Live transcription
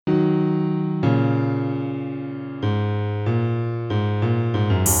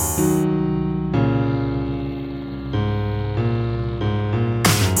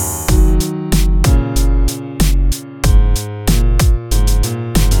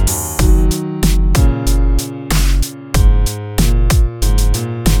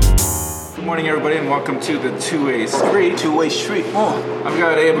morning, everybody, and welcome to the Two-Way Street. Two-Way Street. I've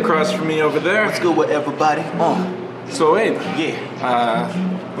got Abe across from me over there. What's good with everybody? So, Abe.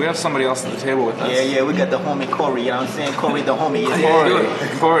 Yeah. We have somebody else at the table with us. Yeah, we got the homie Corey, you know what I'm saying? Corey the homie.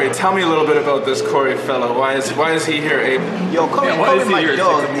 Yeah. Corey, tell me a little bit about this Corey fellow. Why is he here, Abe? Yo, Corey my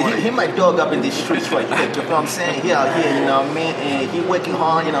dog. He my dog up in these streets right quick, you know what I'm saying? He out here, you know what I mean? And he working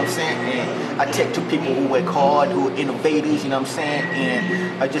hard, you know what I'm saying? And I take to people who work hard, who are innovators, you know what I'm saying?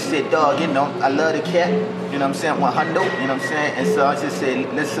 And I just said, dog, you know, I love the cat, you know what I'm saying? 100, you know what I'm saying? And so I just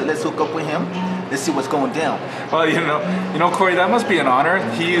said, let's hook up with him. Let's see what's going down. Well, you know, Corey, that must be an honor.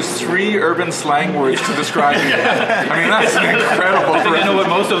 He used 3 urban slang words to describe you. I mean, that's incredible. I think I know what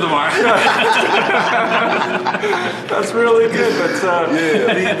most of them are. That's really good. But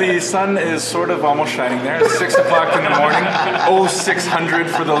the sun is sort of almost shining there. It's 6 o'clock in the morning. 0600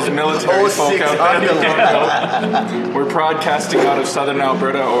 for those military folk out there. We're broadcasting out of southern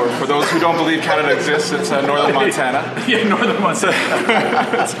Alberta, or for those who don't believe Canada exists, it's northern Montana. Yeah, northern Montana.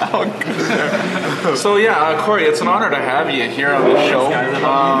 It's all good there. So Corey, it's an honor to have you here on the show.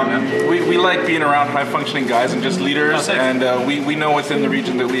 We like being around high-functioning guys and just leaders, and we know within the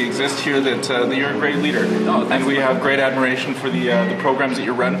region that we exist here that you're a great leader, and we have great admiration for the programs that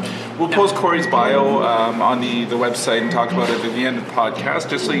you run. We'll post Corey's bio on the website and talk about it at the end of the podcast,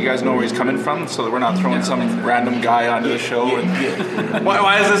 just so you guys know where he's coming from, so that we're not throwing some random guy onto the show.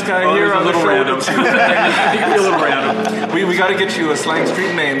 Why is this guy here on the show? Random. A little random. We got to get you a slang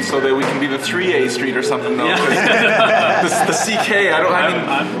street name so that we can be the 3A Street or something though. Yeah. the CK,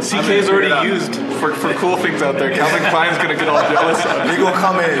 CK is already used for cool things out there. Calvin Klein's gonna get all jealous. They're gonna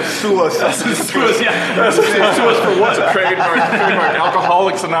come and sue us. Sue us for what? Trademark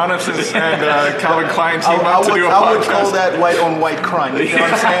Alcoholics Anonymous and Calvin Klein team up to do a podcast. I would call that white on white crime. You know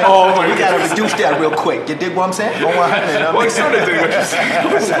what I'm saying? Oh my We gotta reduce that real quick. You dig what I'm saying? Well, I sort of dig what you're saying.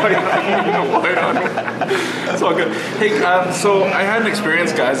 It's all good. Hey, so I had an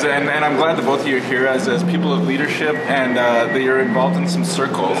experience, guys, and I'm glad that both of you are here as people of leadership, and that you're involved in some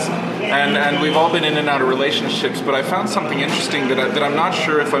circles, and we've all been in and out of relationships, but I found something interesting that I'm not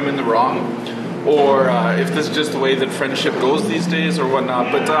sure if I'm in the wrong, or if this is just the way that friendship goes these days or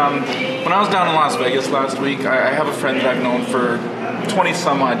whatnot. But when I was down in Las Vegas last week, I have a friend that I've known for 20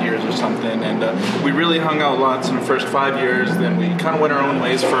 some odd years or something, and we really hung out lots in the first 5 years. Then we kind of went our own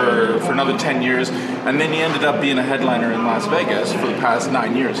ways for another 10 years, and then he ended up being a headliner in Las Vegas for the past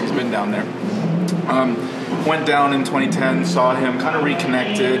 9 years. He's been down there. Went down in 2010, saw him, kind of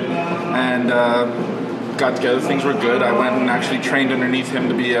reconnected, and got together. Things were good. I went and actually trained underneath him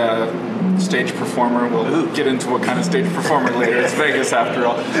to be a stage performer. We'll get into what kind of stage performer later. It's Vegas after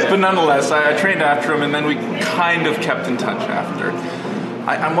all. But nonetheless, I trained after him, and then we kind of kept in touch after.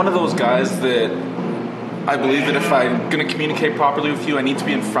 I'm one of those guys that I believe that if I'm going to communicate properly with you, I need to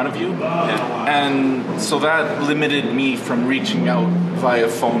be in front of you. And so that limited me from reaching out via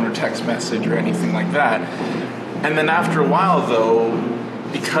phone or text message or anything like that. And then after a while, though,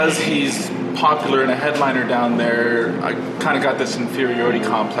 because he's popular and a headliner down there, I kind of got this inferiority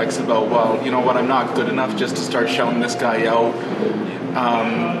complex about, well, you know what, I'm not good enough just to start showing this guy out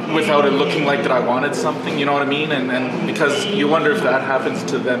without it looking like that I wanted something, you know what I mean? And because you wonder if that happens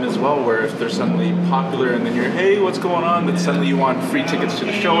to them as well, where if they're suddenly popular and then you're, hey, what's going on? Then suddenly you want free tickets to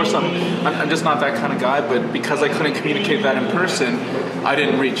the show or something. I'm just not that kind of guy, but because I couldn't communicate that in person, I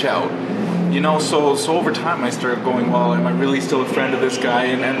didn't reach out. You know, so over time I started going, well, am I really still a friend of this guy?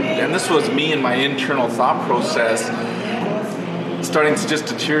 And this was me and my internal thought process starting to just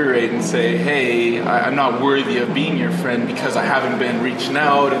deteriorate and say, hey, I'm not worthy of being your friend because I haven't been reaching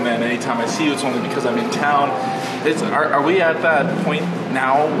out, and then anytime I see you, it's only because I'm in town. Are we at that point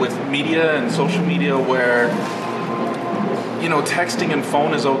now with media and social media where, you know, texting and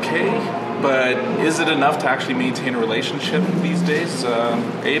phone is okay, but is it enough to actually maintain a relationship these days?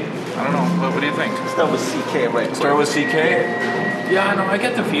 Abe, I don't know. What do you think? Start with CK, right? Start with CK? Yeah, no, I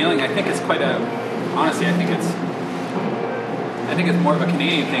get the feeling. I think it's honestly, I think it's more of a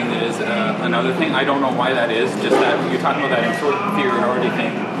Canadian thing than it is another thing. I don't know why that is. Just that you're talking about that inferiority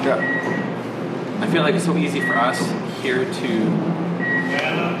thing. Yeah. I feel like it's so easy for us here to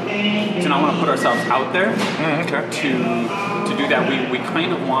not want to put ourselves out there. To do that. We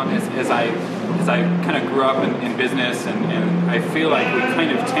kind of want, as I kind of grew up in business, and I feel like we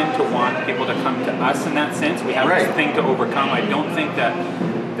kind of tend to want people to come to us in that sense. We have this thing to overcome. I don't think that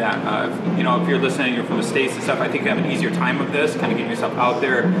you know, if you're listening, you're from the States and stuff, I think you have an easier time of this, kind of getting yourself out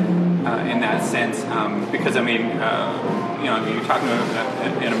there in that sense, because I mean, you know, you're talking to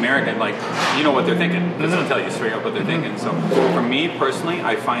an American, like, you know what they're thinking. They'll tell you straight up what they're thinking. So for me personally,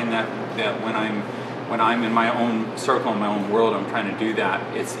 I find that when I'm when I'm in my own circle, in my own world, I'm trying to do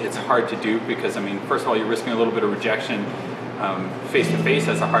that. It's hard to do because, I mean, first of all, you're risking a little bit of rejection. Face to face,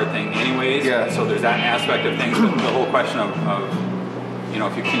 that's a hard thing anyways. Yeah. So there's that aspect of things. But the whole question of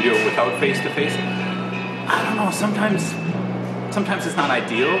if you can do it without face to face, I don't know. Sometimes it's not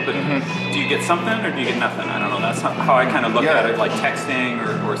ideal, but do you get something or do you get nothing? I don't know. That's how I kind of look at it, like texting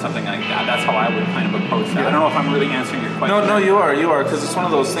or something like that. That's how I would kind of approach that. I don't know if I'm really answering your question. No, you are, because it's one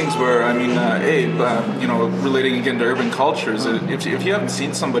of those things where, I mean, Abe, relating again to urban cultures, if you haven't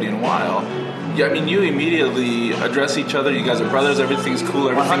seen somebody in a while, yeah, I mean, you immediately address each other. You guys are brothers. Everything's cool.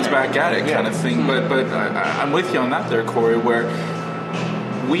 Everything's back at it, kind of thing. But I'm with you on that, there, Corey. Where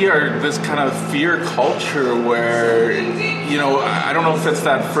we are this kind of fear culture where, I don't know if it's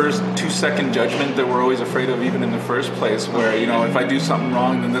that first 2-second judgment that we're always afraid of, even in the first place. Where if I do something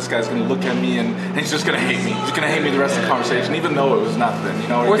wrong, then this guy's going to look at me and he's just going to hate me. He's going to hate me the rest of the conversation, even though it was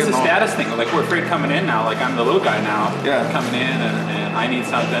nothing. Or it's the status thing. Like we're afraid coming in now. Like I'm the little guy now. Yeah. Coming in and I need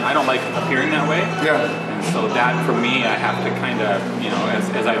something. I don't like appearing that way. Yeah. And so that for me, I have to kind of,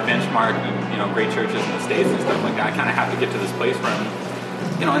 as I benchmark, great churches in the States and stuff like that, I kind of have to get to this place where I'm,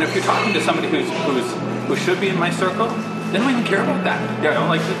 and if you're talking to somebody who should be in my circle, they don't even care about that.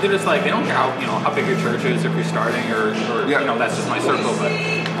 Like they're just like, they don't care how big your church is, if you're starting or that's just my circle. But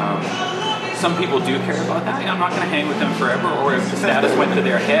some people do care about that. I'm not going to hang with them forever, or if the status went to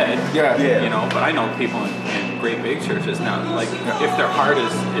their head. But I know people in great big churches now, like if their heart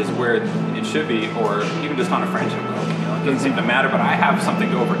is where it should be, or even just on a friendship level, it doesn't seem to matter. But I have something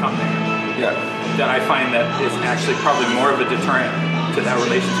to overcome there. That I find that is actually probably more of a deterrent to that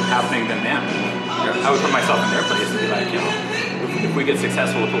relationship happening than them. I would put myself in their place and be like, if we get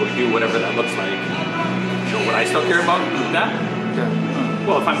successful with what we do, whatever that looks like, would I still care about that?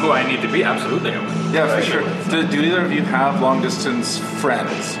 Well, if I'm who I need to be, absolutely. Yeah, for sure. Do either of you have long distance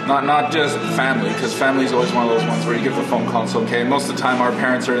friends? Not just family, because family is always one of those ones where you give the phone call, it's okay. Most of the time, our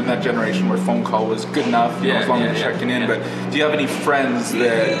parents are in that generation where phone call was good enough, as long as you're checking in. But do you have any friends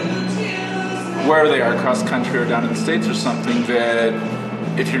that, where they are, across the country or down in the States or something, that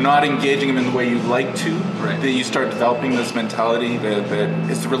if you're not engaging them in the way you'd like to, that you start developing this mentality that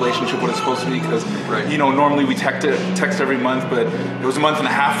is the relationship what it's supposed to be? Because normally we text every month, but it was a month and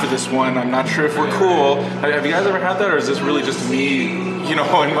a half for this one. I'm not sure if we're cool. Have you guys ever had that, or is this really just me? In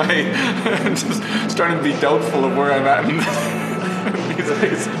my just starting to be doubtful of where I'm at these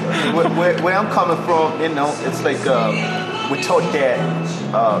days. Where I'm coming from, it's like we're taught that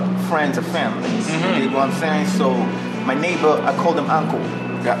friends are family. You dig what I'm saying? So my neighbor, I call them uncle.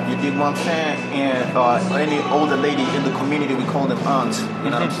 You dig what I'm saying? And any older lady in the community, we call them aunts. You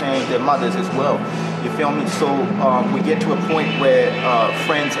know what I'm saying? They're mothers as well. You feel me? So we get to a point where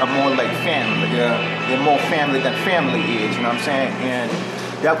friends are more like family. They're more family than family is. You know what I'm saying? And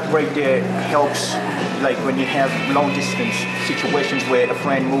that right there helps, like when you have long distance situations where a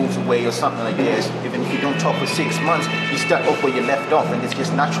friend moves away or something like this. Even if you don't talk for 6 months, you start off where you left off, and it's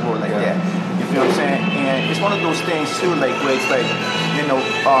just natural like that. You feel what I'm saying? And it's one of those things too, like where it's like,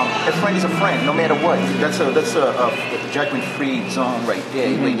 a friend is a friend, no matter what. That's a judgment-free zone right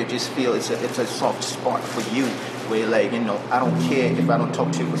there, where you just feel it's a soft spot for you. Where like, I don't care if I don't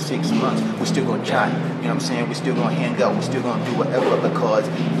talk to you for 6 months, we're still gonna chat. You know what I'm saying? We're still gonna hang out. We're still gonna do whatever because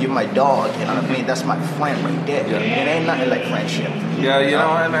you're my dog. You know what I mean? That's my friend right there. It ain't nothing like friendship.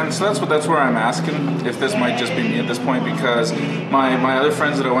 And so that's where I'm asking if this might just be me at this point, because my other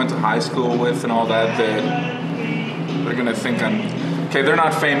friends that I went to high school with and all that, they're gonna think they're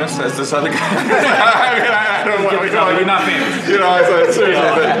not famous as this other guy. I don't know. You're not famous. Seriously.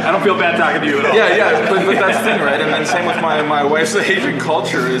 I don't feel bad talking to you at all. But that's the thing, right? And then same with my wife's Asian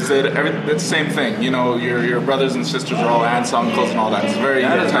culture is that it's the same thing. Your brothers and sisters are all aunts, uncles, and all that. It's very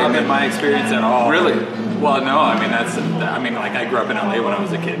that has not been my experience at all. Really? Well, no. Like I grew up in LA when I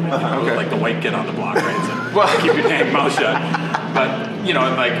was a kid. I was like the white kid on the block, right? So keep your dang mouth shut. But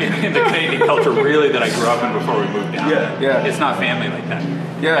like in the Canadian culture, really, that I grew up in before we moved down, it's not family like that.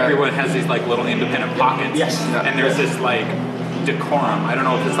 Everyone has these like little independent pockets, and there's this like decorum. I don't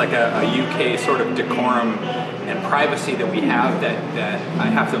know if it's like a UK sort of decorum and privacy that we have that I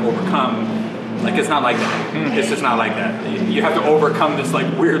have to overcome. Like it's not like that. It's just not like that. You have to overcome this like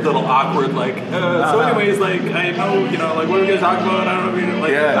weird little awkward like. So anyways, like I know like what are we gonna talk about? I don't know.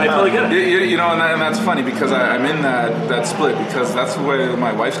 I totally get it. And that's funny because I'm in that split because that's the way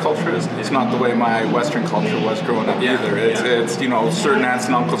my wife's culture is. It's not the way my Western culture was growing up either. It's certain aunts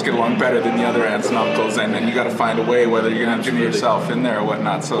and uncles get along better than the other aunts and uncles, and you got to find a way whether you're gonna jimmy yourself in there or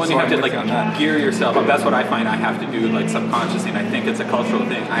whatnot. So you have to like gear yourself up. That's what I find I have to do like subconsciously, and I think it's a cultural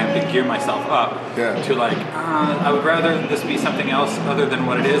thing. I have to gear myself up up to like, I would rather this be something else other than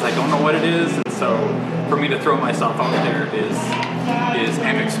what it is. I don't know what it is, and so for me to throw myself out there is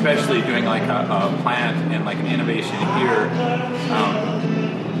and especially doing like a plant and like an innovation here.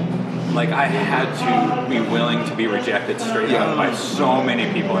 Like I had to be willing to be rejected straight up by so many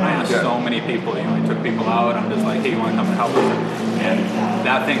people, and I asked so many people. You know, I took people out. I'm just like, hey, you want to come and help us? And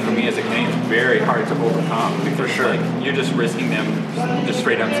that thing for me as a Canadian is very hard to overcome because like you're just risking them just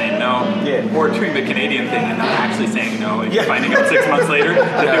straight up saying no, or doing the Canadian thing and not actually saying no, and finding out 6 months later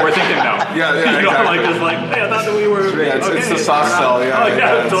that they were thinking no. You know, exactly. Like just like, hey, I thought that we were. It's the soft sell.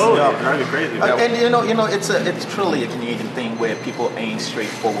 Totally. Drive me crazy. And you know, it's truly a Canadian thing where people ain't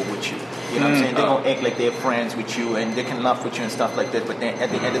straightforward with you. You know what I'm saying? They don't act like they're friends with you and they can laugh with you and stuff like that. But then at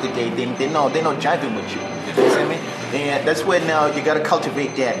the end of the day, they're not jiving with you. You know what I mean? And that's where now you got to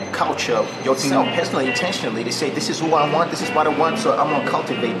cultivate that culture yourself, personally, intentionally. To say, this is who I want, this is what I want, so I'm going to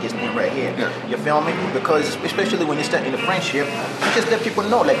cultivate this thing right here. You feel me? Because especially when you start in a friendship, you just let people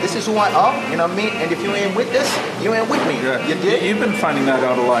know, like, this is who I am, you know what I mean? And if you ain't with this, you ain't with me. You did? You've been finding that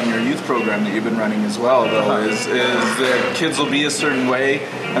out a lot in your youth program that you've been running as well, though, is that kids will be a certain way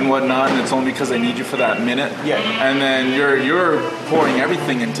and whatnot, and it's only because they need you for that minute. And then you're pouring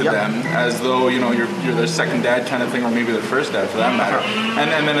everything into them as though, you know, you're their second dad kind of thing, or maybe their first dad for that matter.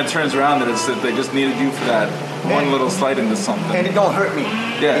 And then it turns around that it's that they just needed you for that one little slight into something. And it don't hurt me.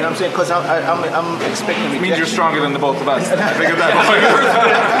 You know what I'm saying? Because I'm expecting rejection. It means you're stronger than the both of us. I figured that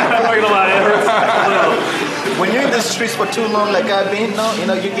When you're in the streets for too long, like I've been, you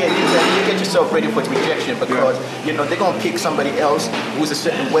know, you get yourself ready for rejection because you know they're gonna pick somebody else who's a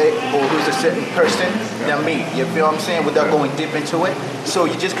certain way or who's a certain person than me. You feel what I'm saying? Without going deep into it, so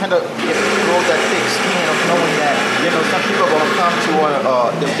you just kind of grow that thick skin of knowing that you know some people are gonna come to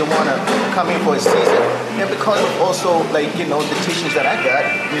they wanna come in for a season, and because of also like you know the teachings that I got,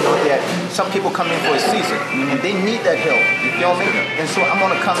 you know that some people come in for a season and they need that help. You feel me? And so I'm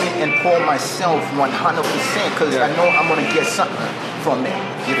gonna come in and pour myself 100%. Because I know I'm gonna get something from it.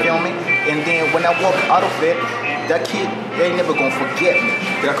 You feel me? And then when I walk out of it, that kid, they ain't never gonna forget me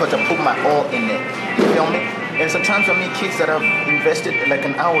because I put my all in it. You feel me? And sometimes I meet kids that have invested like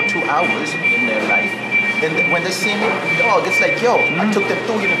an hour, 2 hours in their life. And when they see me, dog, it's like, yo, I took them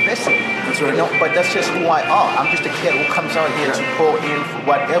through university. That's right. You know, but that's just who I are. I'm just a kid who comes out here to pour in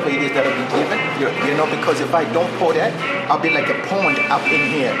whatever it is that I've been given. You know, because if I don't pour that, I'll be like a pond up in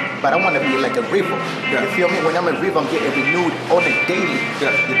here. But I want to be like a river. You feel me? When I'm a river, I'm getting renewed on the daily.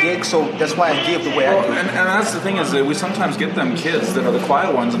 You dig? So that's why I give the way I do. And that's the thing is that we sometimes get them kids that are the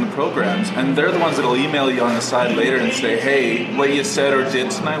quiet ones in the programs, and they're the ones that'll email you on the side later and say, hey, what you said or did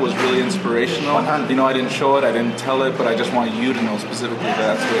tonight was really inspirational. 100. You know, I didn't show it, I didn't tell it, but I just want you to know specifically that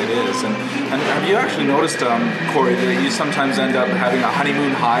that's the way it is. And have you actually noticed, Corey, that you sometimes end up having a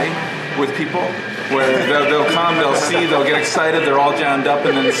honeymoon high with people? Where they'll come, they'll see, they'll get excited, they're all jammed up,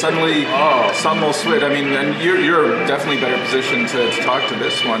 and then suddenly, some will switch. I mean, and you're definitely better positioned to talk to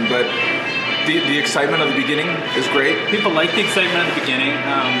this one, but the excitement of the beginning is great. People like the excitement at the beginning,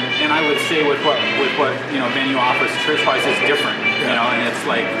 and I would say with what you know Venue offers church-wise is different. You know, and it's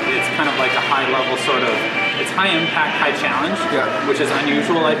kind of like a high level sort of. It's high impact, high challenge, which is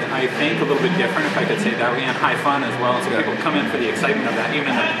unusual. I think a little bit different, if I could say it that way, and high fun as well. So people come in for the excitement of that, even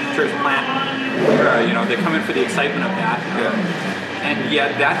in the church plant. You know, they come in for the excitement of that. And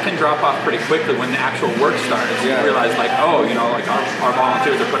yet that can drop off pretty quickly when the actual work starts. You realize like, oh, you know, like our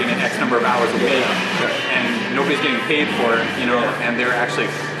volunteers are putting in X number of hours a week, and nobody's getting paid for it, you know, and they're actually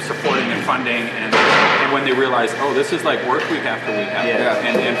supporting and funding, and when they realize, oh, this is like work week after week after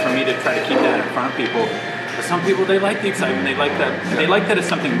week, and for me to try to keep that in front of people, for some people they like the excitement, they like that it's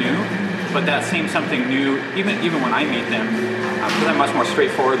something new, but that same something new, even when I meet them, because I'm much more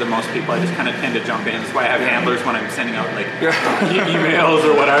straightforward than most people, I just kind of tend to jump in. That's why I have handlers when I'm sending out like emails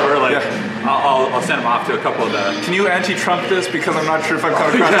or whatever. Like I'll send them off to a couple of the. Can you anti-Trump this because I'm not sure if I'm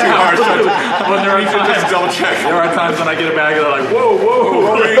coming across too harsh. Well, there are times, just double check. There are times when I get a bag and they're like, whoa,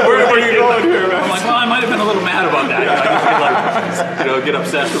 where are you going here, man? I'm like, well, I might have been a little mad about that. I just feel like, you know, get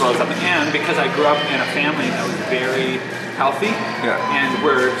obsessed about something. And because I grew up in a family that was very healthy, and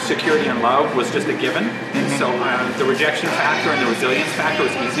where security and love was just a given. And so the rejection factor and the resilience factor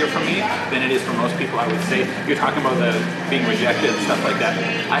was easier for me than it is for most people, I would say. You're talking about the being rejected and stuff like that.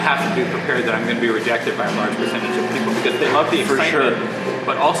 I have to be prepared that I'm going to be rejected by a large percentage of people because they love the excitement,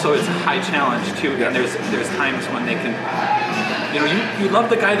 but also it's a high challenge too. And there's times when they can, you know, you love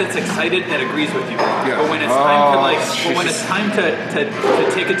the guy that's excited that agrees with you, but when it's time to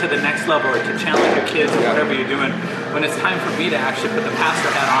take it to the next level or to challenge your kids or whatever you're doing, when it's time for me to actually put the pastor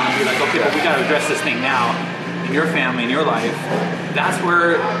hat on and be like, okay, but we got to address this thing now. your family, in your life, that's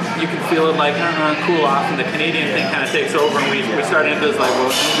where you can feel it like, cool off, and the Canadian thing kind of takes over, and we start into this like,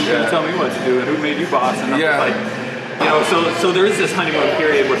 well, who's going to tell me what to do, and who made you boss, and I'm just like, you know, so there is this honeymoon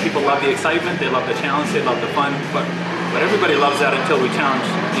period where people love the excitement, they love the challenge, they love the fun, but everybody loves that until we challenge,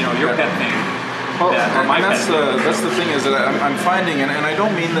 you know, your pet thing. Well, and that's the thing is that I'm finding, and I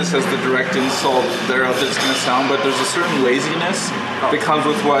don't mean this as the direct insult there of it's going to sound, but there's a certain laziness that comes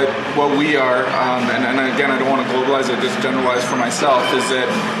with what we are, and again, I don't want to globalize it, just generalize for myself, is that,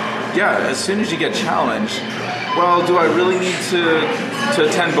 as soon as you get challenged, well, do I really need to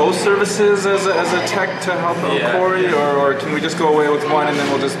attend both services as a tech to help out Corey, or can we just go away with one and then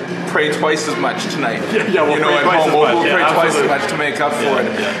we'll just pray twice as much tonight? We'll pray twice as much. We'll pray twice as much to make up for it.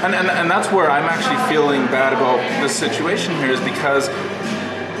 And that's where I'm actually feeling bad about this situation here, is because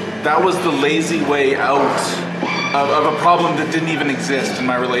that was the lazy way out of a problem that didn't even exist in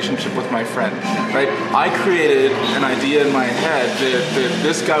my relationship with my friend, right? I created an idea in my head that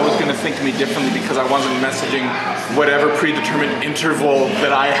this guy was going to think of me differently because I wasn't messaging whatever predetermined interval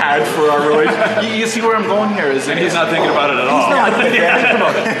that I had for our relationship. You see where I'm going here? And he's not thinking about it at all. He's not thinking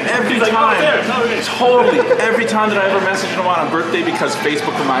about it. Every time. Totally. Every time that I ever messaged him on a birthday because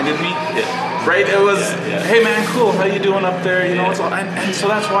Facebook reminded me, right? It was, hey man, cool, how you doing up there? You know, it's all, and so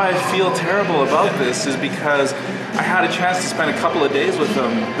that's why I feel terrible about this, is because I had a chance to spend a couple of days with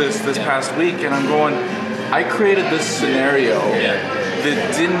him this past week, and I'm going, I created this scenario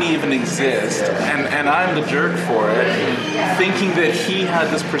that didn't even exist, and I'm the jerk for it, thinking that he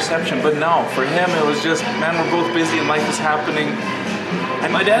had this perception, but no, for him it was just, man, we're both busy and life is happening.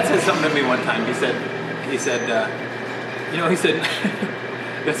 And my dad said something to me one time. He said,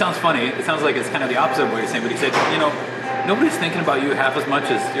 it sounds funny. It sounds like it's kind of the opposite of what he's saying, but he said, you know, nobody's thinking about you half as much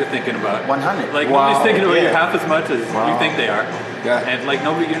as you're thinking about. 100. Like, nobody's thinking about you half as much as you think they are. Yeah. And like,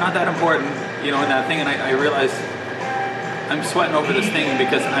 you're not that important, you know, in that thing. And I realized I'm sweating over this thing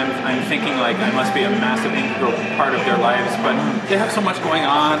because I'm thinking like I must be a massive integral part of their lives, but they have so much going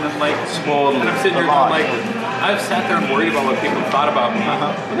on, and like, and I'm sitting here going like, I've sat there and worried about what people thought about me.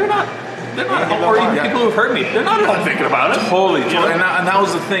 But they're not. Or even people who've hurt me, they're not at all thinking about it. Totally. You know? And that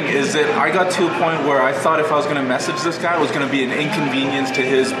was the thing, is that I got to a point where I thought if I was going to message this guy, it was going to be an inconvenience to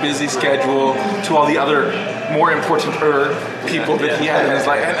his busy schedule, to all the other more important people that he had in his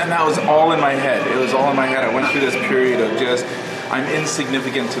life. And that was all in my head. It was all in my head. I went through this period of just, I'm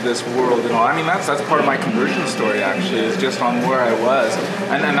insignificant to this world and all. I mean, that's part of my conversion story, actually, is just on where I was.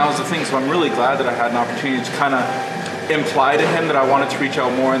 And that was the thing. So I'm really glad that I had an opportunity to kind of imply to him that I wanted to reach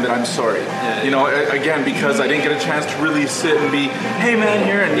out more and that I'm sorry. You know, again, because I didn't get a chance to really sit and be, hey man,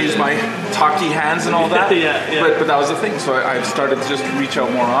 here, and use my talky hands and all that. But that was the thing. So I've started to just reach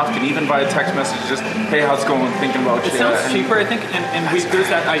out more often, even via text message, just, hey, how's it going? Thinking about you. It sounds cheaper, I think, and there's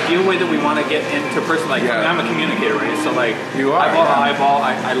that ideal way that we want to get into a person. Like, I'm a communicator, right? So like, you are, eyeball,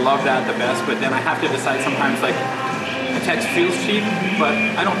 I love that the best, but then I have to decide sometimes, like, a text feels cheap, but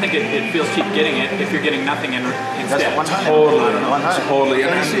I don't think it feels cheap getting it if you're getting nothing instead. That's 100. Totally.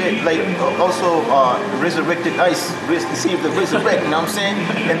 And you see, like, also resurrected ice receive the resurrect. You know what I'm saying?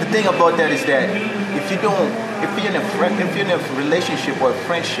 And the thing about that is that if you're in a relationship or a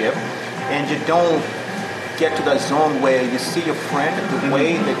friendship, and you don't get to that zone where you see your friend the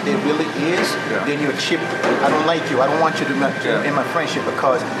way that they really is, then you're cheap. I don't like you. I don't want you to in my friendship,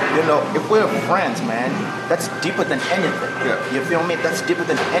 because, you know, if we're friends, man, that's deeper than anything. You feel me? That's deeper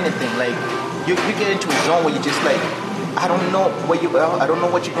than anything. Like, you get into a zone where you just like, I don't know where you are. I don't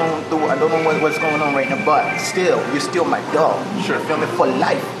know what you're going through. I don't know what's going on right now. But still, you're still my dog. Sure. You feel me? For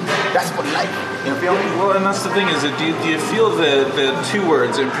life. That's for life. You feel me? Well, and that's the thing, is that do you feel that the two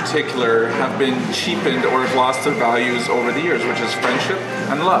words in particular have been cheapened or have lost their values over the years, which is friendship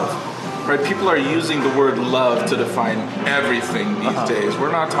and love? Right? People are using the word love to define everything these days.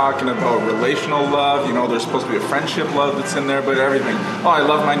 We're not talking about relational love. You know, there's supposed to be a friendship love that's in there, but everything. Oh, I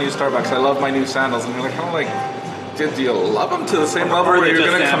love my new Starbucks. I love my new sandals. And you're like, kind of like, do you love them to the same level where you're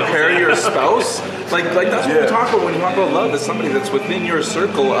going to compare your spouse? Like that's what we talk about when you talk about love, is somebody that's within your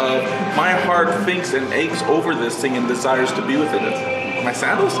circle of, my heart thinks and aches over this thing and desires to be with it. It's, my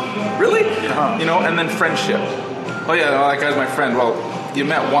sandals? Really? You know, and then friendship. Oh yeah, that guy's my friend. Well, you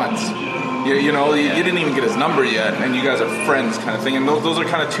met once. You know, you didn't even get his number yet, and you guys are friends, kind of thing. And those are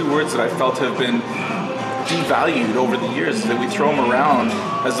kind of two words that I felt have been devalued over the years, that we throw them around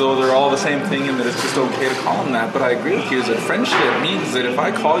as though they're all the same thing and that it's just okay to call them that. But I agree with you, is that friendship means that if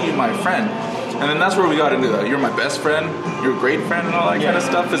I call you my friend, and then that's where we got into that, you're my best friend, you're a great friend, and all that kind of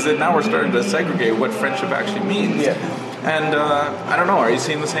stuff, is that now we're starting to segregate what friendship actually means. And I don't know, are you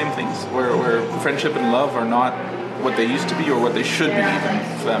seeing the same things where friendship and love are not what they used to be or what they should be, even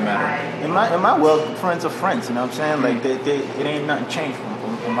for that matter. In my world, friends are friends. You know what I'm saying? Like it ain't nothing changed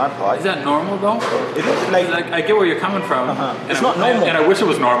from my part. Is that normal though? It is like I get where you're coming from. It's not normal, and I wish it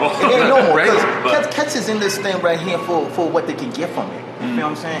was normal. It ain't normal right? because cats is in this thing right here for what they can get from it. You feel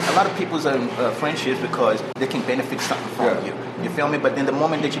what I'm saying? A lot of people's friendships because they can benefit something from you. You feel me? But then the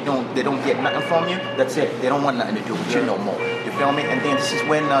moment that they don't get nothing from you, that's it. They don't want nothing to do with you no more. You feel me? And then this is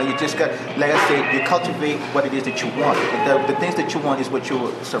when you just got, like I said, you cultivate what it is that you want. The things that you want is what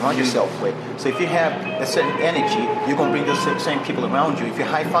you surround yourself with. So if you have a certain energy, you're gonna bring those same people around you. If you're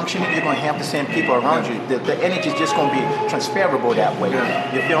high functioning, you're gonna have the same people around you. The energy is just gonna be transferable that way.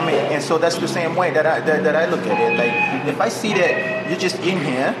 You feel me? And so that's the same way that I look at it. Like if I see that you're just in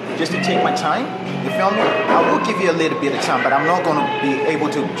here just to take my time, you feel me? I will give you a little bit of time, but I'm not gonna be able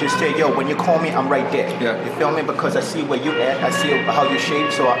to just say, yo, when you call me, I'm right there. Yeah. You feel me? Because I see where you at, I see how you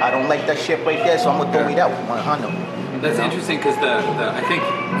shape, so I don't like that shape right there, so I'm gonna throw it out 100. That's interesting because I think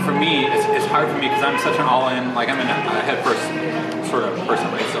for me it's hard for me because I'm such an all-in, like I'm a head first sort of person,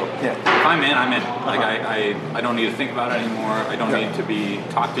 right? So if I'm in, I'm in. Like I don't need to think about it anymore. I don't need to be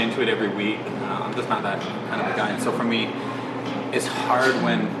talked into it every week. I'm just not that kind of a guy. And so for me, it's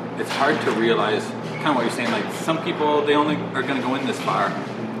hard to realize kind of what you're saying. Like some people, they only are going to go in this far,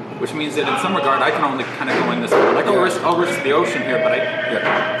 which means that in some regard, I can only kind of go in this far. Like I'll risk the ocean here, but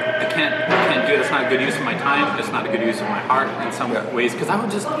I can't do it. It's not a good use of my time. It's not a good use of my heart in some ways because I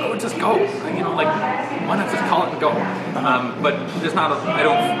would just go. You know, like why not just call it and go? But there's not. I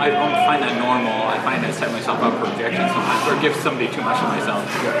don't find that normal. I find I set myself up for rejection sometimes, or give somebody too much of myself,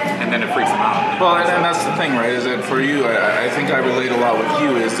 and then it freaks them out. Well, and that's the thing, right? Is that for you? I think I relate a lot with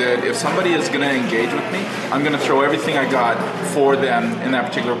you. Is that if somebody is going to engage with me, I'm going to throw everything I got for them in that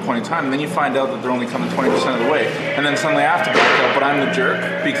particular point in time, and then you find out that they're only coming 20% of the way, and then suddenly I have to back up, but I'm the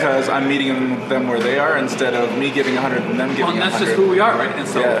jerk because I'm meeting them where they are instead of me giving 100 and them giving 100. Well, and that's just who we are, right? And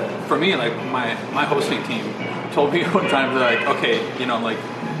so for me, like my hosting team told me one time, they're like, okay, you know, like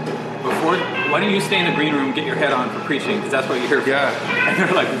before, why don't you stay in the green room, get your head on for preaching, because that's what you're here for. And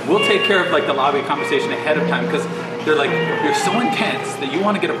they're like, we'll take care of like the lobby conversation ahead of time, because they're like, you're so intense that you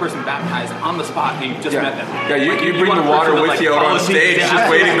want to get a person baptized on the spot and you just met them. Yeah, you bring the water with you out on stage, just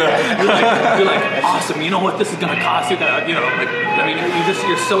waiting to. You're like, awesome. You know what this is going to cost you? You know, like, I mean,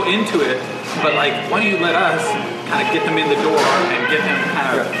 you're so into it. But like, why don't you let us kind of get them in the door and get them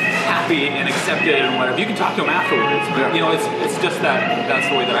kind of happy and accepted and whatever. You can talk to them afterwards. But, you know, it's just that's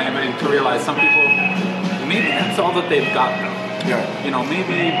the way that I am. And to realize some people, maybe that's all that they've got though. You know,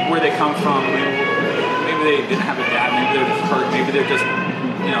 maybe where they come from, maybe they didn't have a dad, maybe they're just hurt, maybe they're just,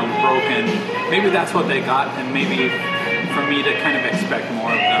 you know, broken. Maybe that's what they got, and maybe for me to kind of expect more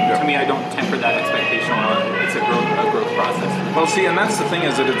of them. To me, I don't temper that expectation. It's a growth process. Well, see, and that's the thing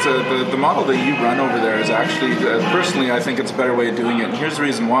is that it's the model that you run over there is actually, personally, I think it's a better way of doing it. And here's the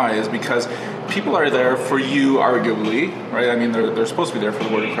reason why is because people are there for you, arguably, right? I mean, they're supposed to be there for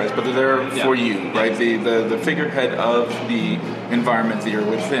the word of Christ, but they're there for you, right? The figurehead of the environment that you're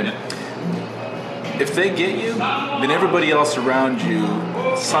within. If they get you, then everybody else around you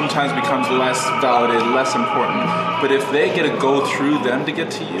sometimes becomes less validated, less important. But if they get to go through them to get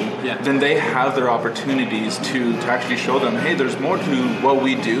to you, then they have their opportunities to actually show them, hey, there's more to what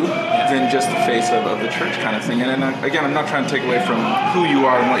we do than just the face of the church kind of thing. And again, I'm not trying to take away from who you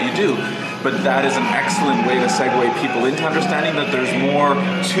are and what you do, but that is an excellent way to segue people into understanding that there's more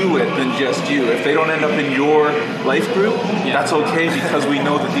to it than just you. If they don't end up in your life group, that's okay, because we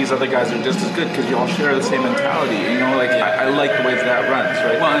know that these other guys are just as good because you all share the same mentality. You know, like I like the way that runs,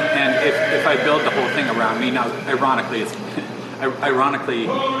 right? Well, and if I build the whole thing around me, now ironically,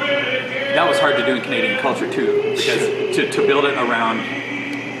 that was hard to do in Canadian culture too, because to build it around,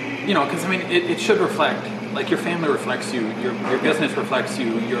 you know, because I mean it should reflect. Like your family reflects you, your business reflects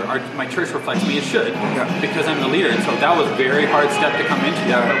you, my church reflects me. It should, because I'm the leader. And so that was a very hard step to come into.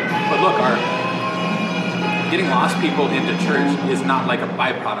 But look, getting lost people into church is not like a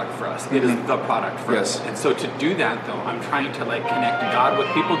byproduct for us. It is the product for us. And so to do that, though, I'm trying to like connect God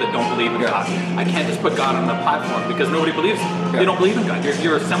with people that don't believe in God. I can't just put God on the platform because nobody believes. They don't believe in God.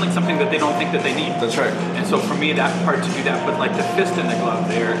 You're selling something that they don't think that they need. That's right. And so for me, that part to do that, but like the fist in the glove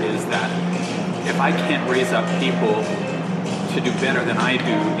there is that if I can't raise up people to do better than I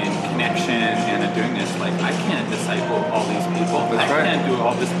do in connection and in doing this, like I can't disciple all these people. I can't do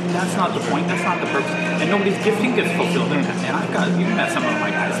all this. That's not the point. That's not the purpose. And nobody's gifting gets fulfilled in that. And you met some of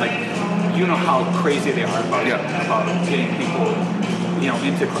my guys, like you know how crazy they are about getting people, you know,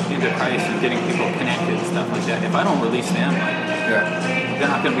 into Christ and getting people connected and stuff like that. If I don't release them, like they're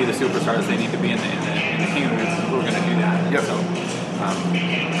not going to be the superstars they need to be in the kingdom. We're going to do that. So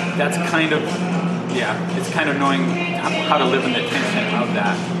that's kind of it's kind of knowing how to live in the tension of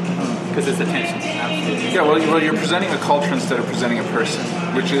that. Because it's attention. Absolutely. Yeah, well, you're presenting a culture instead of presenting a person,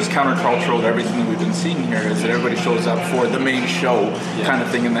 which is countercultural to everything that we've been seeing here, is that everybody shows up for the main show kind of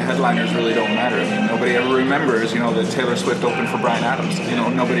thing, and the headliners really don't matter. I mean, nobody ever remembers, that Taylor Swift opened for Bryan Adams.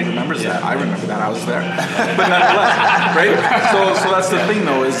 Nobody remembers that. I remember that. I was there. But nonetheless, right? So that's the thing,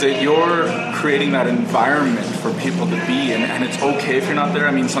 though, is that you're creating that environment for people to be in, and it's okay if you're not there.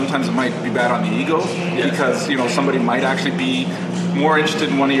 I mean, sometimes it might be bad on the ego, because, somebody might actually be more interested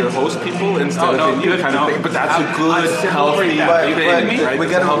in one of your host people instead of in you kind of thing. But that's a good, healthy thing, right? We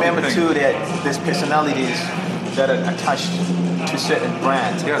got to remember too that there's personalities that are attached to certain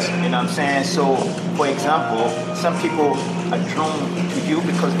brands. Yes. You know what I'm saying? So, for example, some people are drawn to you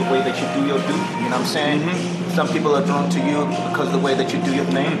because of the way that you do your do. You know what I'm saying? Mm-hmm. Some people are drawn to you because of the way that you do your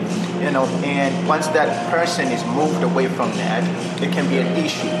thing. And once that person is moved away from that, it can be an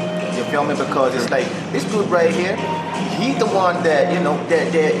issue. You feel me? Because it's like, this dude right here, he's the one that,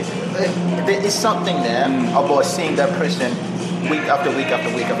 there is something there about seeing that person week after week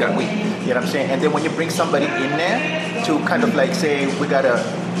after week after week. You know what I'm saying? And then when you bring somebody in there to kind of like say, we got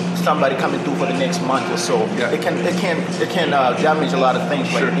somebody coming through for the next month or so, it can damage a lot of things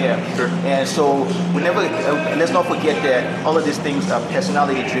right here. Sure. And so let's not forget that all of these things are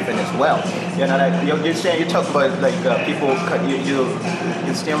personality driven as well. You're talking about like people you're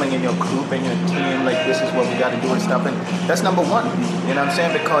instilling in your group and your team, like this is what we got to do and stuff, and that's number one. You know what I'm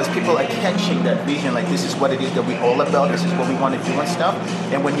saying? Because people are catching that vision, like this is what it is that we're all about, this is what we want to do and stuff.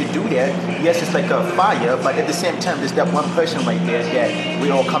 And when you do that, yes, it's like a fire, but at the same time there's that one person right there that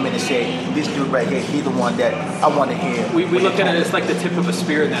we all come in and say, this dude right here, he's the one that I want to hear. We look at it as like the tip of a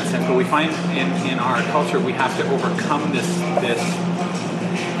spear in that sense, but we find in our culture we have to overcome this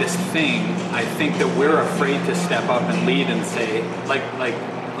thing. I think that we're afraid to step up and lead and say, like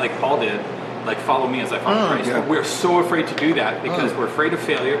Paul did, like follow me as I follow Christ. Yeah. We're so afraid to do that because we're afraid of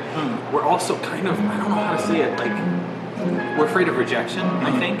failure. We're also kind of, I don't know how to say it, like we're afraid of rejection.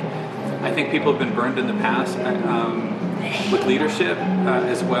 I think people have been burned in the past with leadership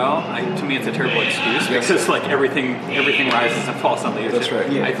as well. To me, it's a terrible excuse because like everything rises and falls on leadership. That's right.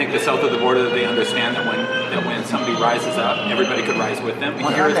 Yeah. I think the south of the border, they understand that when somebody rises up, everybody could rise with them.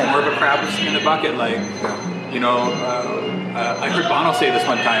 Here it's more of a crab in the bucket. Like, I heard Bono say this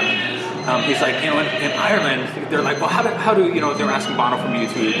one time. He's like, in Ireland, they're like, well, how do they're asking Bono from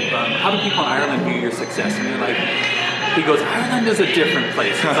YouTube, how do people in Ireland view your success? And they're like, he goes, Ireland is a different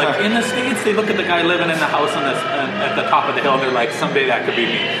place. It's like in the States, they look at the guy living in the house at the top of the hill, and they're like, someday that could be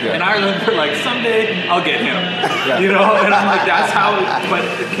me. Yeah. In Ireland, they're like, someday I'll get him. And I'm like, that's how. But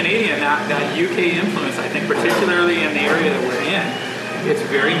the Canadian, that UK influence, I think, particularly in the area that we're in, it's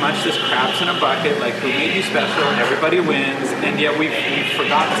very much this crabs in a bucket, like who made you special, everybody wins, and yet we've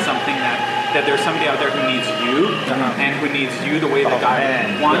forgotten something that there's somebody out there who needs you, and who needs you the way that God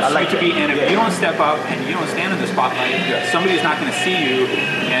wants you to be. And if you don't step up and you don't stand in the spotlight, somebody's not going to see you,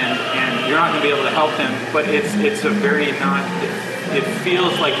 and you're not going to be able to help them. But it's a very it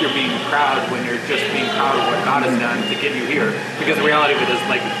feels like you're being proud when you're just being proud of what God has done to get you here. Because the reality of it is,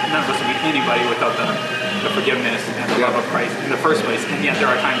 like, none of us would be anybody without the forgiveness and the love of Christ in the first place. And yet there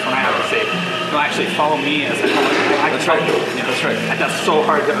are times when I have to say, no, actually follow me as I follow you. That's right. That's right. And that's so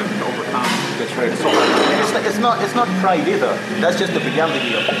hard to overcome. That's right. It's so hard. It's not pride either. That's just the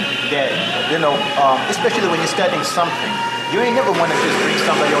reality of it. That, especially when you're starting something, you ain't never want to just bring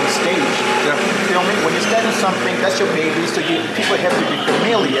somebody on stage. Yeah. You feel me? When you're starting something, that's your baby, so people have to be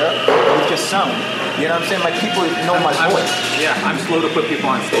familiar with your sound. You know what I'm saying? Like, people know my voice. I'm slow to put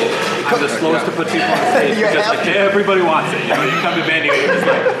people on stage. I'm the slowest to put people on stage because like everybody wants it. You come to venue,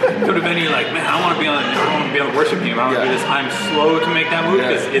 you're like, man, I want to be on the worship team. I want to do this. I'm slow to make that move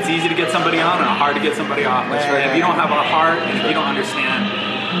because it's easy to get somebody on and hard to get somebody off. That's right. If you don't have a heart and if you don't understand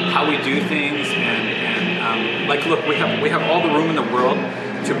how we do things and like, look, we have all the room in the world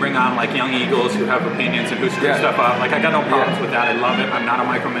to bring on like young eagles who have opinions and who screw stuff up. Like, I got no problems with that. I love it. I'm not a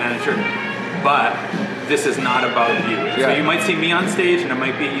micromanager. But this is not about you. Yeah. So you might see me on stage, and it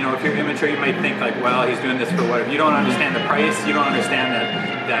might be, if you're immature, you might think like, well, he's doing this for what? If you don't understand the price, you don't understand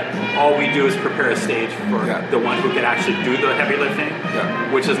that all we do is prepare a stage for the one who can actually do the heavy lifting,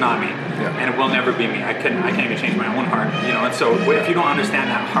 which is not me, and it will never be me. I can't even change my own heart, And so if you don't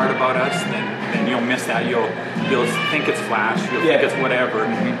understand that heart about us, then you'll miss that. You'll think it's flash. You'll think it's whatever.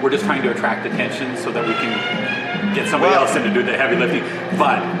 We're just trying to attract attention so that we can get somebody else in to do the heavy lifting,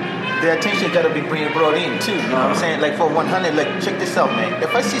 but. The attention got to be brought in too. You know what I'm saying? Like, for 100, like, check this out, man.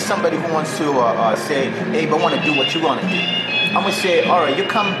 If I see somebody who wants to say, Abe, I want to do what you want to do, I'm gonna say, all right, you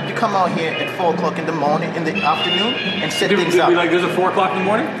come out here at 4 o'clock in the morning, in the afternoon, and set things up. Be like, there's a 4 o'clock in the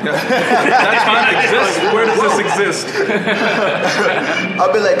morning? That time exists. Where does this exist?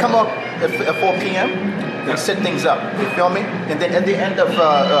 I'll be like, come up at 4 p.m. and set things up. You feel me? And then at the end of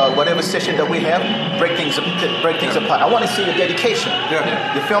whatever session that we have, break things apart. I want to see your dedication.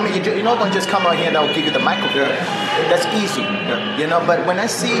 Yeah. You feel me? You're not gonna just come out here and I'll give you the microphone. Yeah. That's easy. Yeah. You know. But when I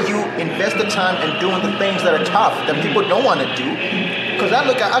see you invest the time in doing the things that are tough that people don't want to do, because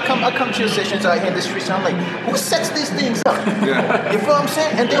I come to your sessions out here in the streets and I'm like, who sets these things up? Yeah. You feel what I'm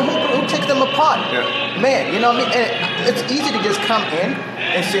saying? And then who takes them apart? Yeah. Man, you know what I mean? And it's easy to just come in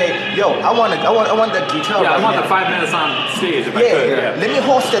and say, yo, I want that guitar. Yeah, right I want now. the 5 minutes on stage if I could. Yeah, let me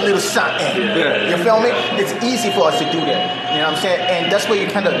host that little something. Yeah. You feel me? It's easy for us to do that. You know what I'm saying? And that's where you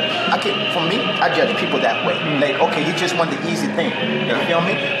kind of, for me, I judge people that way. Like, okay, you just want the easy thing. You feel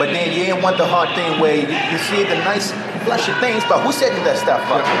me? But then you ain't want the hard thing where you see the nice flashy things, but who's setting that stuff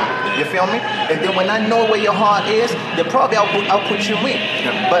up? You feel me? And then when I know where your heart is, then probably I'll put you in.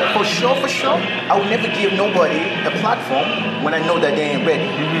 But for sure, I would never give nobody a platform when I know that they ain't ready.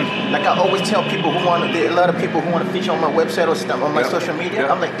 Like I always tell people a lot of people who want to feature on my website or stuff on my social media,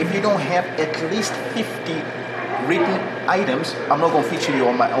 I'm like, if you don't have at least 50 written items, I'm not gonna feature you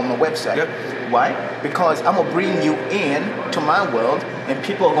on my website. Why? Because I'm gonna bring you in to my world, and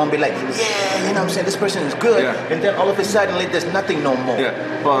people are gonna be like, yeah, you know what I'm saying, this person is good, and then all of a sudden, like, there's nothing no more.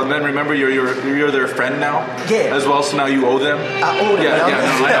 Yeah. Well, and then remember, you're their friend now. Yeah. As well, so now you owe them. I owe them. Yeah. You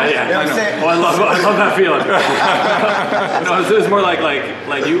know what I'm I know. saying? Oh, I love that feeling. No, it's more like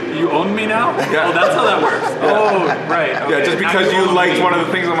you own me now. Yeah. Oh, that's how that works. Oh, right. Okay. Yeah, just because you liked one of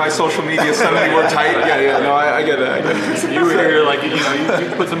the things on my social media, suddenly we're tight. Yeah. No, I get it. You were here, like,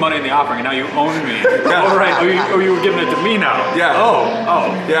 you put some money in the offering, and now you own me. Oh, right. You were giving it to me now. Yeah. Oh.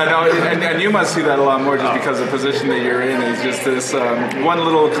 Yeah, no, and you must see that a lot more just because the position that you're in is just this one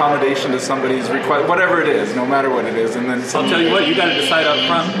little accommodation to somebody's request, whatever it is, no matter what it is. And then I'll tell you what, you got to decide up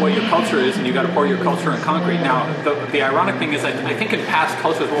front what your culture is, and you got to pour your culture in concrete. Now, the ironic thing is, I think in past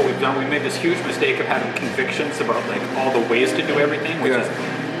cultures, what we've done, we made this huge mistake of having convictions about like all the ways to do everything, which is,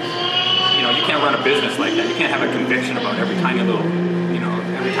 you can't run a business like that. You can't have a conviction about every tiny little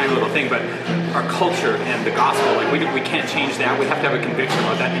thing, but our culture and the gospel, like we can't change that. We have to have a conviction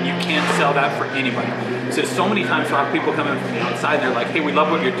about that, and you can't sell that for anybody. So many times we'll have people come in from the outside, and they're like, hey, we love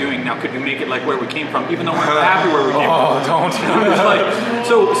what you're doing, now could you make it like where we came from, even though we're not happy where we came from. Oh,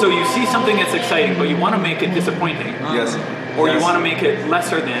 don't. So you see something that's exciting, but you want to make it disappointing. Yes. Or you want to make it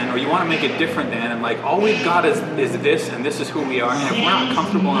lesser than, or you want to make it different than, and like all we've got is this, and this is who we are, and if we're not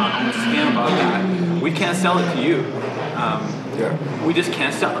comfortable in our own skin about that, we can't sell it to you. We just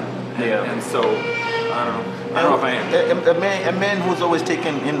can't sell it. And so, I don't know if I am. A man who's always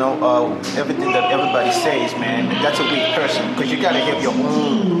taking, everything that everybody says, man, that's a weak person, because you gotta have your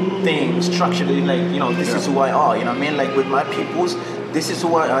own thing structured. Like, this is who I are. You know what I mean? Like with my peoples, this is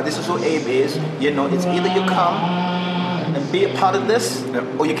who Abe is. It's either you come and be a part of this,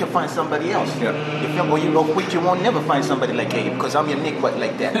 or you can find somebody else. You feel me? Or you won't never find somebody like Abe, because I'm your Nick Butt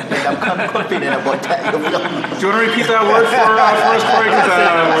like that. Like, I'm kind of confident about that. Do you want to repeat that word for us, Corey?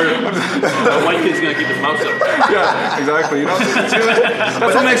 The white kid's gonna keep his mouth shut. Yeah, exactly.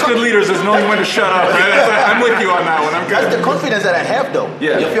 That's what makes good leaders, is knowing when to shut up. Right? I'm with you on that one. That's the confidence that I have, though.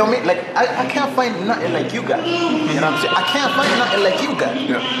 Yeah. You feel me? Like I can't find nothing like you got. You know what I'm saying? I can't find nothing like you got.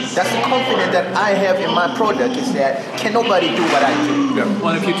 That's the confidence that I have in my product, is that can nobody do what I do.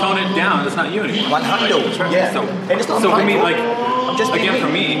 Well, if you tone it down, it's not you anymore. 100. So, and it's not so for me, like, I'm just again, for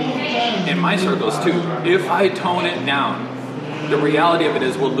me, in my circles too, if I tone it down, the reality of it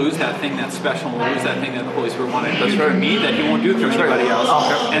is we'll lose that thing that's special, we'll lose that thing that the Holy Spirit wanted to do for me that He won't do through anybody else.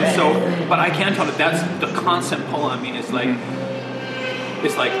 And so, but I can tone it. That's the constant pull on me. It's like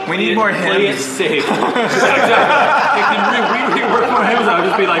we need more hands. Play it safe. Exactly. If we work more hands, I'll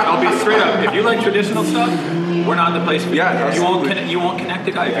just be like, I'll be straight up. If you like traditional stuff, we're not the place for you. You won't connect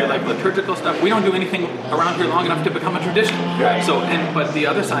to God. If you like liturgical stuff, we don't do anything around here long enough to become a tradition. So, but the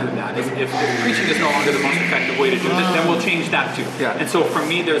other side of that is, if preaching is no longer the most effective way to do this, then we'll change that too. And so for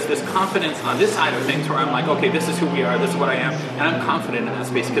me, there's this confidence on this side of things where I'm like, okay, this is who we are, this is what I am, and I'm confident in that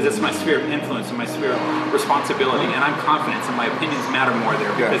space because it's my sphere of influence and my sphere of responsibility, and I'm confident, and my opinions matter more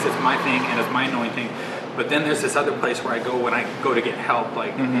there because it's my thing and it's my knowing thing. But then there's this other place where I go when I go to get help,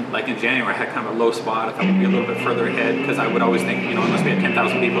 like in January I had kind of a low spot. I thought we'd be a little bit further ahead because I would always think, unless we had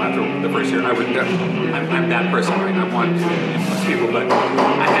 10,000 people after the first year, I would. I'm that person, right? I want to influence people, but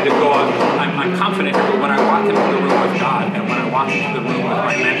I had to go out. I'm confident here, but when I walk into the room with God, and when I walk into the room with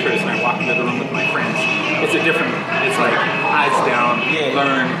my mentors, and I walk into the room with my friends, it's a different. It's like eyes down,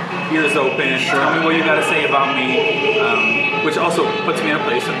 learn, ears open. Tell me what you got to say about me. which also puts me in a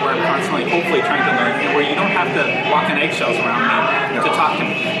place where I'm constantly, hopefully, trying to learn, and where you don't have to walk on eggshells around me to talk to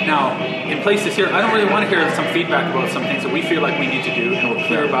me. Now, in places here, I don't really want to hear some feedback about some things that we feel like we need to do, and we're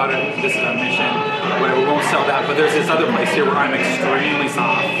clear about it. This is our mission. Whatever, we won't sell that. But there's this other place here where I'm extremely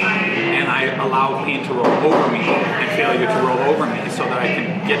soft, and I allow pain to roll over me and failure to roll over me, so that I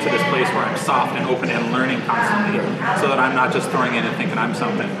can get to this place where I'm soft and open and learning constantly, so that I'm not just throwing in and thinking I'm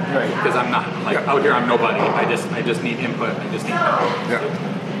something, because I'm not. Like out here, I'm nobody. I just need input. I just need help.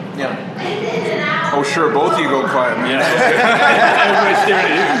 Oh, sure, both of you go quiet, man. Everybody's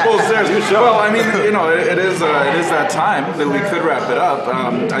staring at you. Well, I mean, it is that time that we could wrap it up.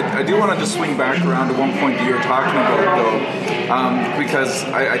 I do want to just swing back around to one point that you were talking about, though, because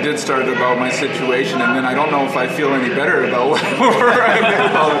I did start about my situation, and then I don't know if I feel any better about where I'm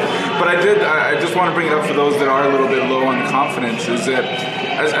at. But I just want to bring it up for those that are a little bit low on confidence, is that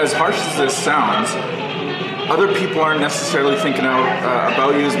as harsh as this sounds, other people aren't necessarily thinking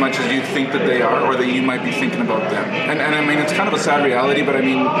about you as much as you think that they are, or that you might be thinking about them. And I mean, it's kind of a sad reality, but I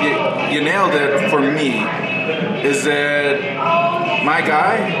mean, you nailed it for me, is that my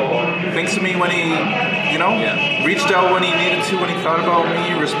guy thinks of me when he, reached out when he needed to, when he thought about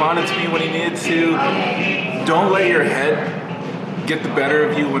me, responded to me when he needed to. Don't let your head get the better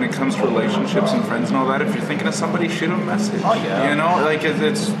of you when it comes to relationships and friends and all that. If you're thinking of somebody, shoot them a message. Oh yeah. Like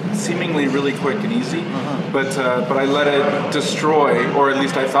it's seemingly really quick and easy, but I let it destroy, or at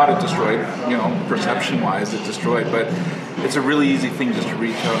least I thought it destroyed. Perception-wise, it destroyed. But it's a really easy thing just to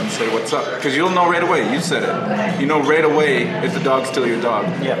reach out and say what's up, because you'll know right away. You said it. You know right away if the dog's still your dog.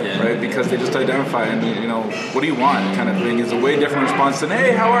 Yeah. Right? Because they just identify, and what do you want, kind of thing, is a way different response than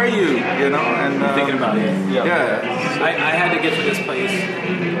hey, how are you? And thinking about it. Yeah. I had to get to this place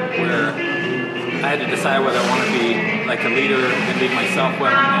where I had to decide whether I want to be like a leader and lead myself well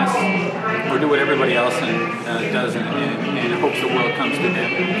in this, or do what everybody else does in hopes the world comes to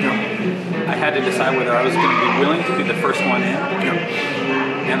them. I had to decide whether I was going to be willing to be the first one in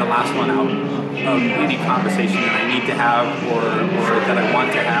and the last one out of any conversation that I need to have or that I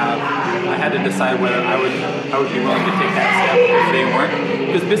want to have. I had to decide whether I would be willing to take that step if they weren't.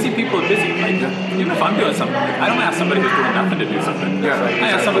 Because busy people are busy. Like, even if I'm doing something, I don't ask somebody who's doing nothing to do something. I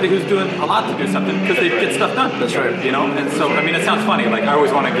ask somebody who's doing a lot to do something, because they get stuff done. That's right. And so, I mean, it sounds funny. Like, I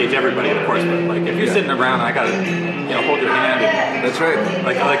always want to engage everybody, of course, but like, if you're sitting around and I gotta, hold your hand. And, that's right.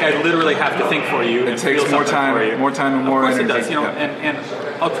 Like I literally have to think for you. It takes more time, and more energy. Of course it does. And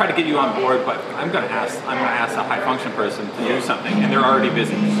I'll try to get you on board, but I'm gonna ask a high function person to do something, and they're already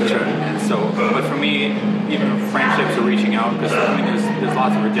busy. That's right. And so, but for me, even friendships or reaching out, because I mean, there's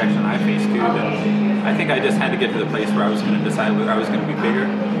lots of rejection I face too. That I think I just had to get to the place where I was going to decide whether I was going to be bigger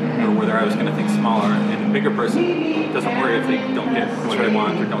or whether I was going to think smaller. And the bigger person doesn't worry if they don't get what they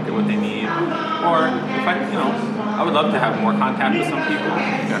want or don't get what they need. Or if I would love to have more contact with some people,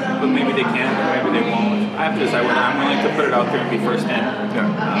 but maybe they can, or maybe they won't. I have to decide whether I'm willing to put it out there and be first in.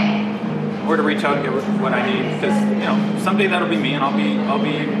 Or to reach out and get what I need, because someday that'll be me, and I'll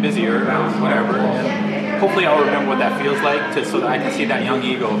be busier or whatever. And hopefully I'll remember what that feels like, so that I can see that young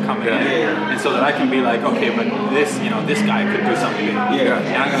ego coming in, and so that I can be like, okay, but this guy could do something.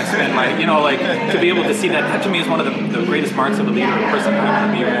 And I'm gonna spend to be able to see that. That to me is one of the greatest marks of a leader, a person that I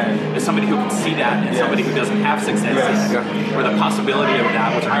want to be with, is somebody who can see that, and somebody who doesn't have success or the possibility of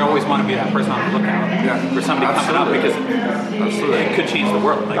that. Which I always want to be that person on the lookout for somebody coming up, because it could change the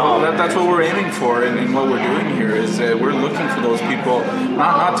world. That's what we're aiming for, and what we're doing here is we're looking for those people,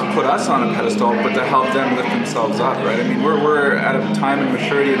 not to put us on a pedestal, but to help them lift themselves up, right? I mean, we're at a time and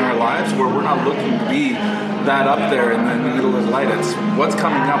maturity in our lives where we're not looking to be that up there in the middle of the light. It's what's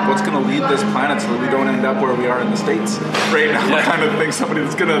coming up, what's going to lead this planet so that we don't end up where we are in the States right now, kind of thing. Somebody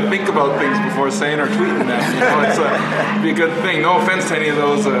that's going to think about things before saying or tweeting them. It's be a good thing. No offense to any of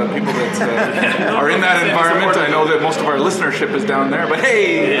those people that are in that environment. I know that most of our listenership is down there, but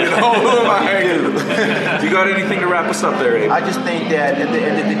hey, who am I? Do you got anything to wrap us up there, Abe? I just think that at the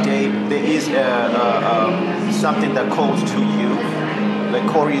end of the day, there is something that calls to you, like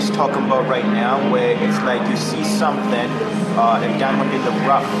Corey is talking about right now, where it's like you see something, a diamond in the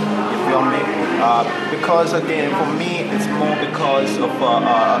rough, you feel me? Because again, for me, it's more because of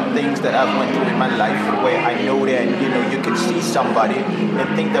things that I've went through in my life, where I know that, you can see somebody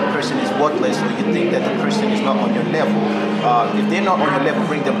and think that person is worthless, or you think that the person is not on your level. If they're not on your level,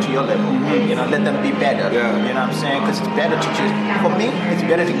 bring them to your level. Let them be better. You know what I'm saying? Because it's better to just, for me, it's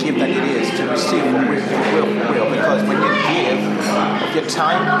better to give than it is to receive for real. Because when you give of your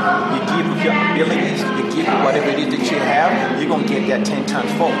time, you give of your abilities, you give of whatever it is that you have, you're gonna get that 10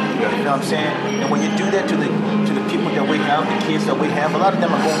 times fold. You know what I'm saying? And when you do that to the people that we have, the kids that we have, a lot of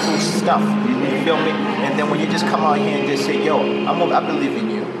them are going through stuff. You feel me? And then when you just come out here and just say, yo, I believe in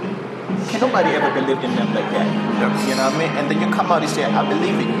you. Can nobody ever believe in them like that? You know what I mean? And then you come out and say, I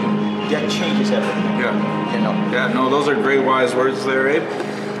believe in you. That changes everything. Yeah. You know? Yeah, no, those are great wise words there, Abe.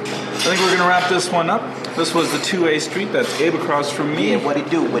 I think we're going to wrap this one up. This was the 2A Street. That's Abe across from me. Yeah, what it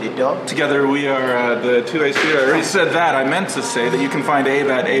do, dog? Together we are the 2A Street. I already said that. I meant to say that you can find Abe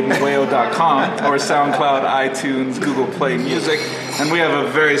at abeandwayo.com or SoundCloud, iTunes, Google Play Music. And we have a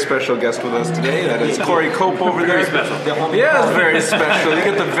very special guest with us today. That is Corey Kope over there. Very special. Yeah, it's very special. You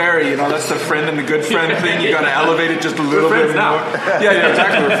get the that's the friend and the good friend thing. You got to elevate it just a little bit more. Yeah,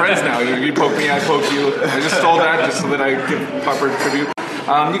 exactly. We're friends now. You poke me, I poke you. I just stole that just so that I give proper tribute.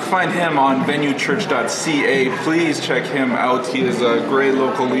 You can find him on venuechurch.ca. Please check him out. He is a great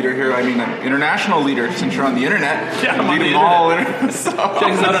local leader here. I mean, an international leader since you're on the internet. Yeah, I'm on the internet. So.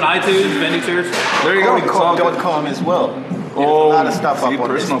 Check us out on iTunes, Venue Church. There you go. CoreyKope.com as well. Oh, a lot of stuff see, up on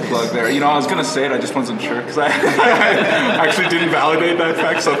personal this. plug there. You know, I was going to say it, I just wasn't sure because I actually didn't validate that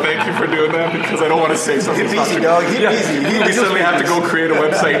fact. So thank you for doing that because I don't want to say something. Get busy, dog. Get busy. We suddenly have to go create a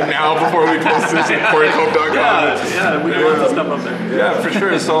website now before we post this at CoreyKope.com. Yeah, we do want the stuff up there. Yeah, for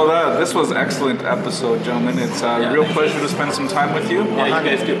sure. So this was an excellent episode, gentlemen. It's a real pleasure to spend some time with you. Yeah,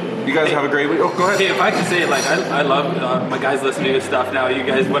 you guys do. You guys have a great week. Oh, go ahead. Hey, if I can say it, like I love my guys listening to stuff now. You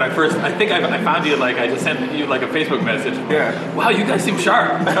guys, when I think I found you, like I just sent you like a Facebook message. Yeah. Wow, you guys seem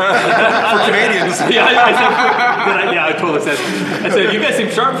sharp. For Canadians. I totally said. I said you guys seem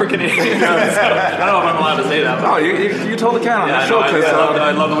sharp for Canadians. So, I don't know if I'm allowed to say that. Oh, you totally can on the show.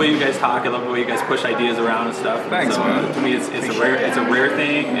 I love the way you guys talk. I love the way you guys push ideas around and stuff. Thanks, so, man. To me, it's a rare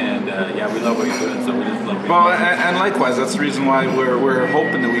thing, and we love what you're doing. So we just love. Well, and likewise, that's the reason why we're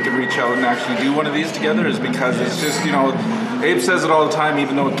hoping that we could reach out and actually do one of these together is because it's just Abe says it all the time,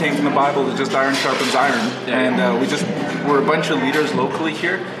 even though it came from the Bible, it's just iron sharpens iron, and we're a bunch of leaders locally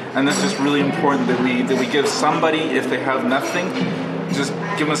here, and it's just really important that we give somebody, if they have nothing, just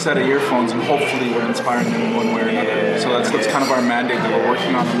give them a set of earphones, and hopefully we're inspiring them in one way or another. So that's kind of our mandate that we're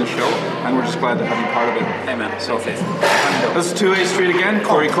working on the show, and we're just glad to have you part of it. Amen. So this is 2A Street again.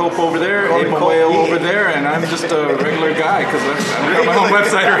 Corey Kope over there, Abe and Aaron over there, and I'm just a regular guy because I don't have my own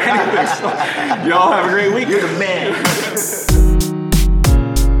website or anything. So y'all have a great week. You're the man.